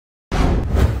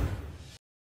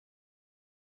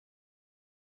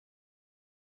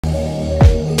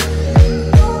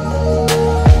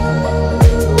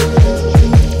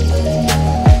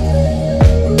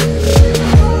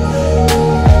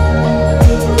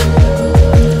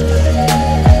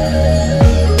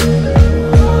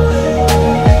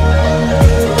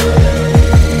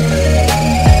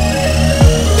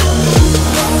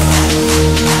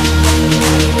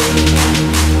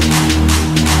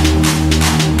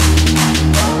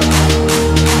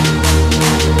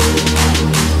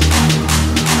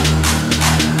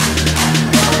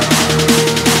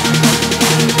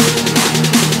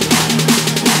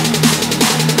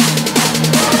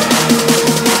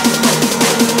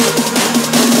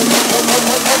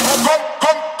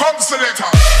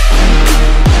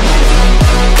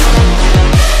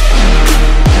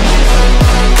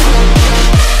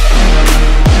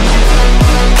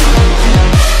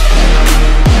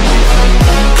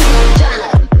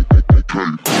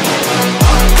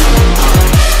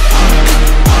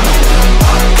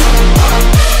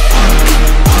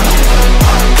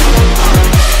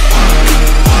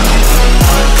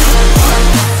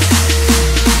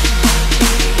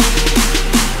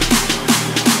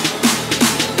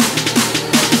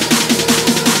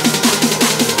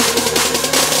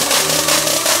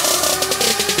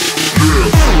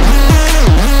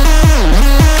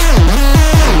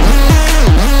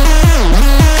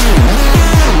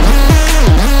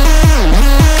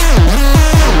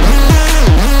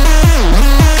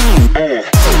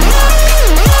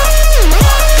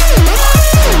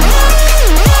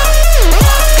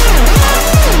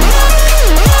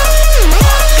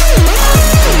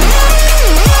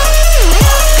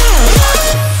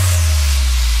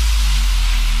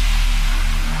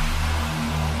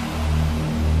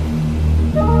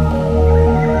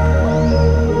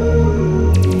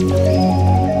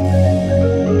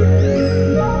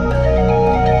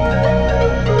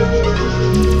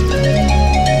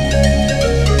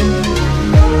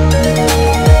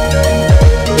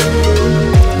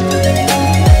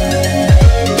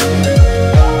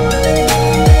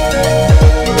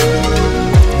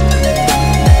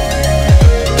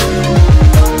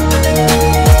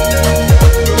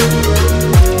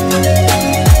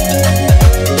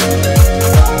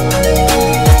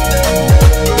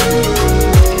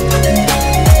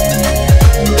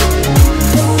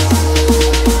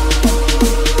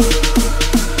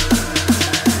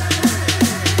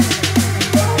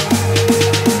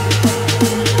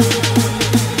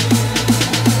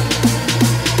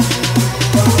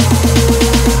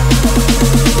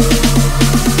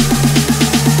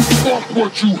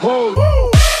what you heard.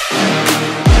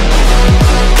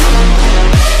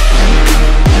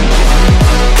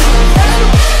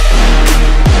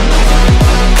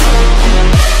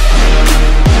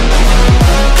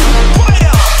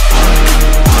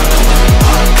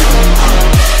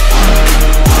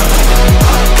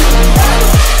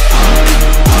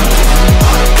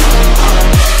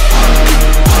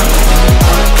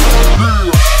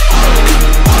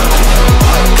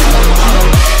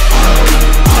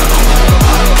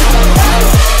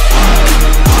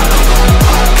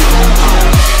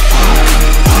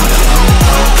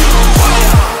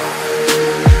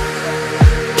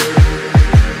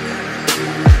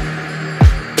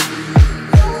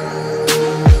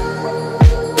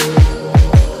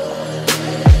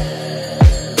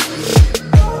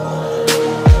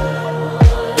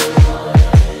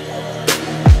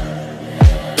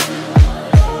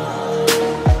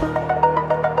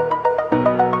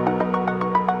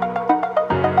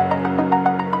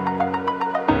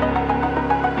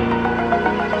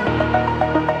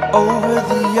 Over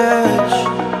the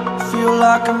edge, feel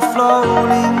like I'm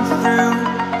floating through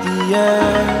the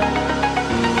air.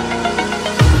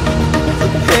 The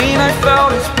pain I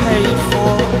felt is paid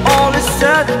for, all is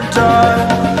said and done.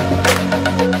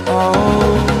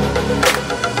 Oh,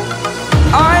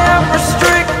 I am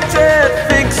restricted,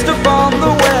 fixed upon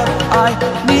the web. I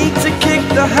need to kick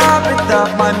the habit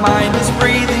that my mind is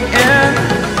breathing in.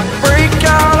 Break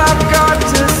out, I've got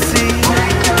to see.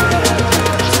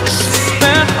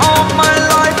 My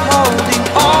life holding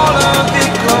all of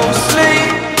it closely.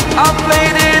 I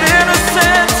played it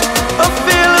innocent, a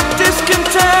feel of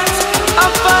discontent.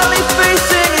 I'm finally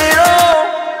facing it all,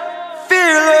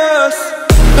 fearless.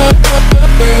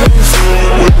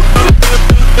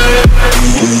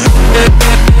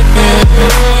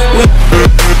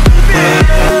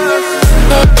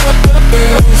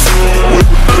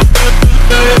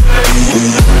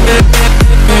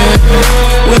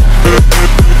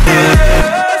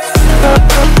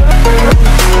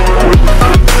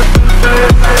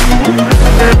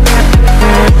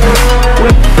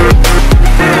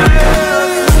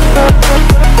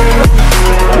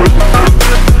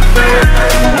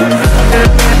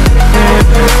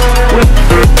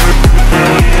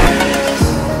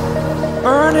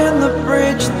 Burning the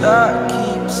bridge that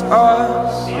keeps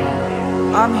us.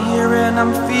 I'm here and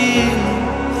I'm feeling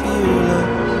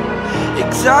fearless.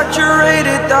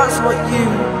 Exaggerated, that's what you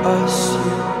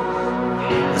assume.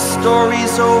 The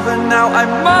story's over now, I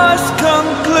must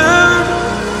conclude.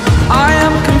 I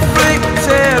am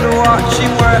conflicted,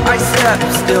 watching where I step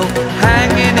still,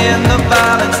 hanging in the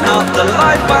balance. Not the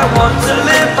life I want to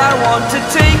live, I want to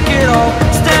take it all.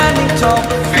 Standing tall,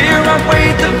 fear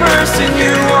outweighed the person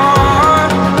you are.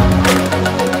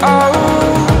 Oh,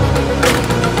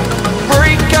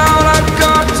 break out, I've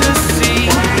got to see.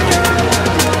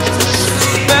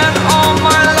 Spent all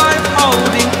my life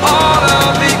holding all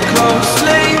of it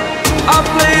closely. I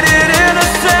played it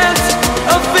innocent,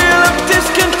 a feel of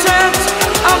discontent.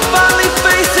 I'm finally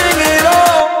facing it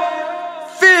all,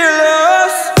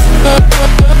 fearless.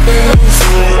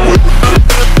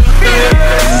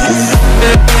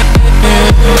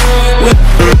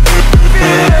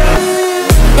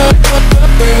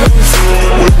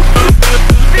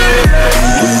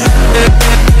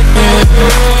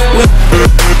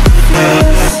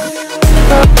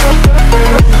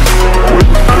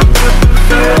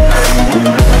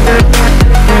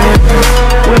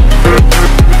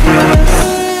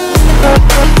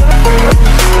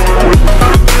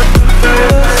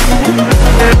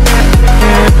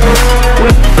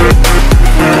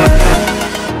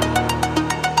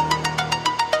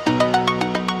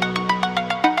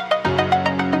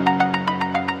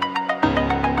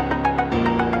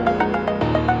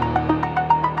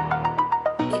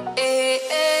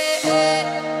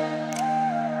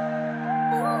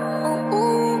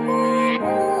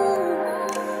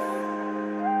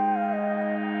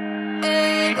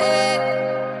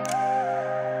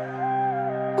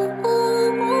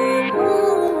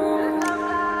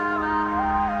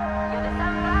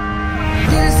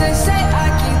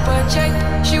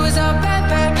 She was a bad,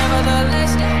 bad,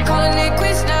 nevertheless. Calling it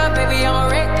quits now, baby, I'm a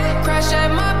wreck. Crash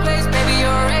at my place, baby,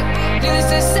 you're a wreck. Needless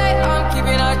to say, I'm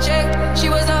keeping her check. She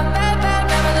was